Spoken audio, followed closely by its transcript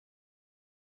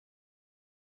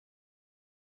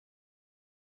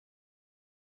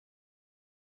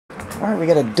Alright, we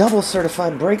got a double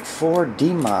certified break for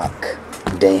DMach.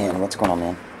 Dan, what's going on,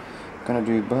 man? Gonna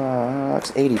do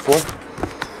box 84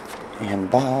 and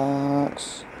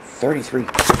box 33.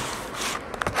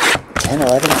 10,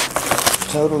 11.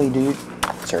 Totally, dude.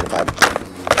 Certified.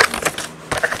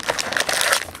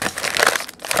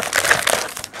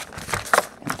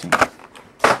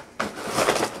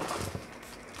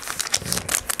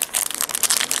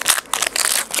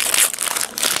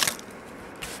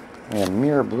 We have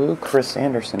Mirror Blue, Chris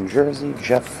Anderson jersey,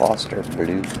 Jeff Foster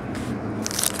blue.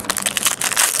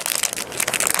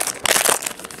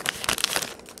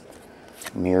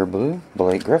 Mirror Blue,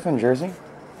 Blake Griffin jersey,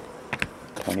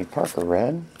 Tony Parker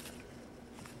red.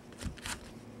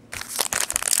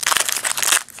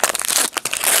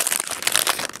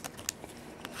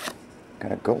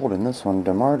 Got a gold in this one,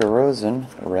 DeMar DeRozan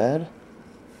red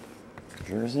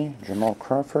jersey, Jamal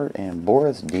Crawford, and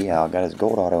Boris Diaw. Got his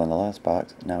gold auto in the last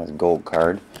box. Now his gold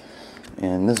card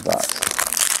in this box.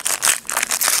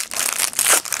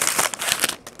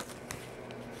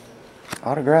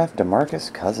 Autograph,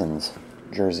 DeMarcus Cousins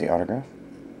jersey autograph.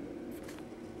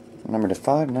 Number to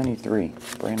 593,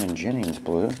 Brandon Jennings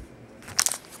blue.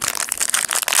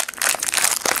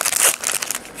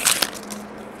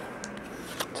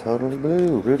 Totally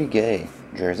blue, Rudy Gay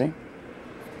jersey.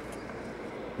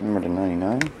 Number to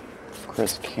 99,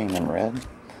 Chris Kaman red.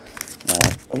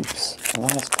 Oops,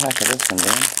 last pack of this one,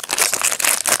 Dan.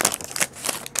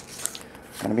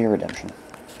 Gonna be a redemption.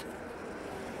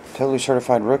 Totally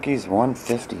certified rookies,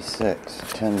 156.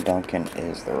 Tim Duncan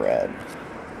is the red.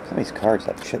 Some of these cards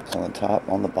have chips on the top,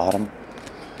 on the bottom.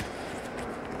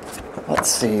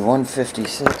 Let's see,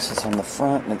 156 is on the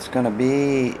front, and it's gonna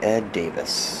be Ed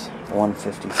Davis.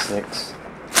 156.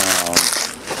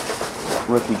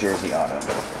 Rookie jersey auto.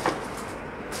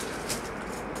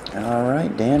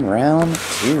 Alright, Dan, round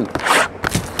 2.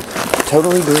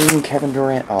 Totally green Kevin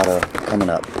Durant auto coming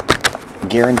up.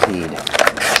 Guaranteed.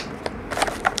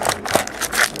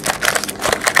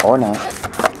 Or not.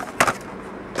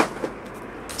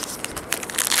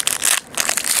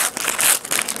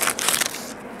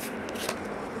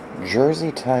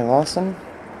 Jersey, Ty Lawson.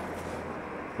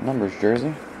 Numbers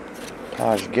jersey.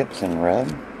 Taj Gibson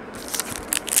red.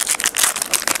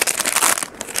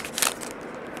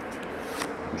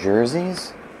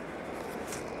 Jerseys,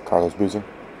 Carlos Boozer,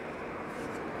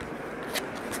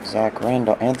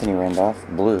 Anthony Randolph,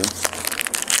 blue,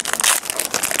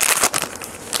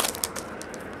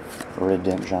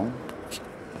 redemption,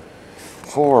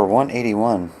 for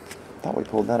 181. Thought we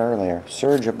pulled that earlier.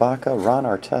 Serge Ibaka, Ron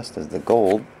Artest is the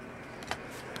gold.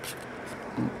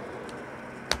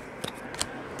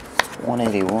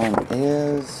 181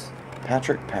 is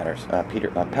Patrick Patterson.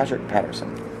 Patrick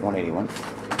Patterson. 181.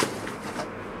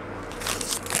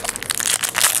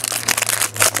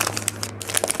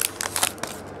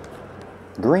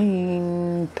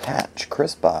 Green patch,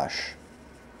 Chris Bosh.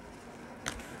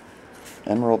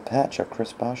 Emerald patch of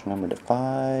Chris Bosh, number to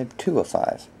 5, 2 of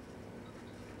 5.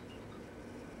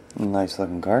 Nice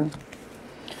looking card.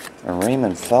 A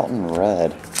Raymond Felton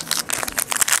red.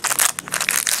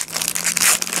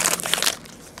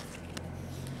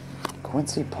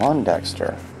 Quincy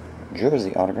Pondexter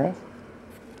jersey autograph.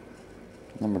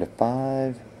 Number to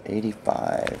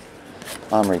 585.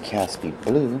 Omri Caspi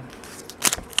blue.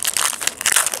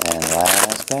 And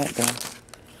last pack, guys,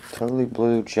 totally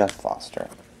blue Jeff Foster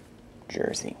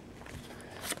jersey.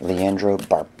 Leandro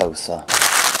Barbosa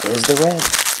is the red.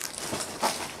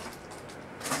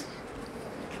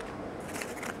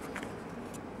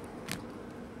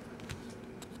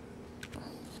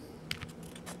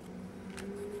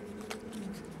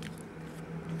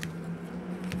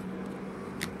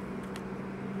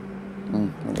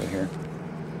 Over here.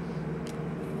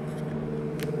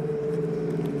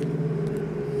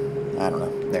 I don't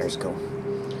know. There's cool.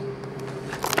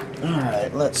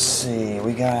 Alright, let's see.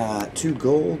 We got 2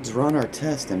 golds, Ron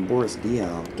Artest and Boris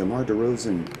Diaw, DeMar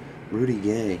DeRozan, Rudy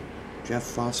Gay, Jeff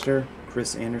Foster,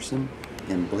 Chris Anderson,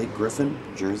 and Blake Griffin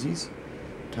jerseys.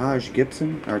 Ty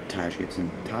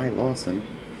Lawson,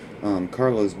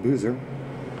 Carlos Boozer,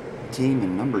 team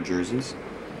and number jerseys.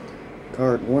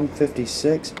 Card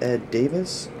 156, Ed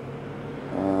Davis,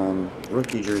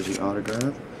 rookie jersey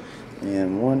autograph.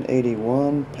 And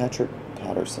 181, Patrick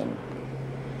Patterson.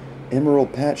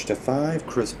 Emerald patch to 5,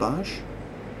 Chris Bosh.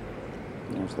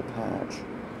 There's the patch.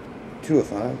 2 of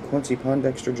 5, Quincy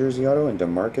Pondexter jersey auto, and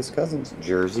DeMarcus Cousins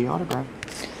jersey autograph.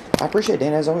 I appreciate it,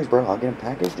 Dan, as always, bro. I'll get them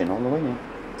packaged and on the way, man.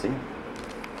 See ya.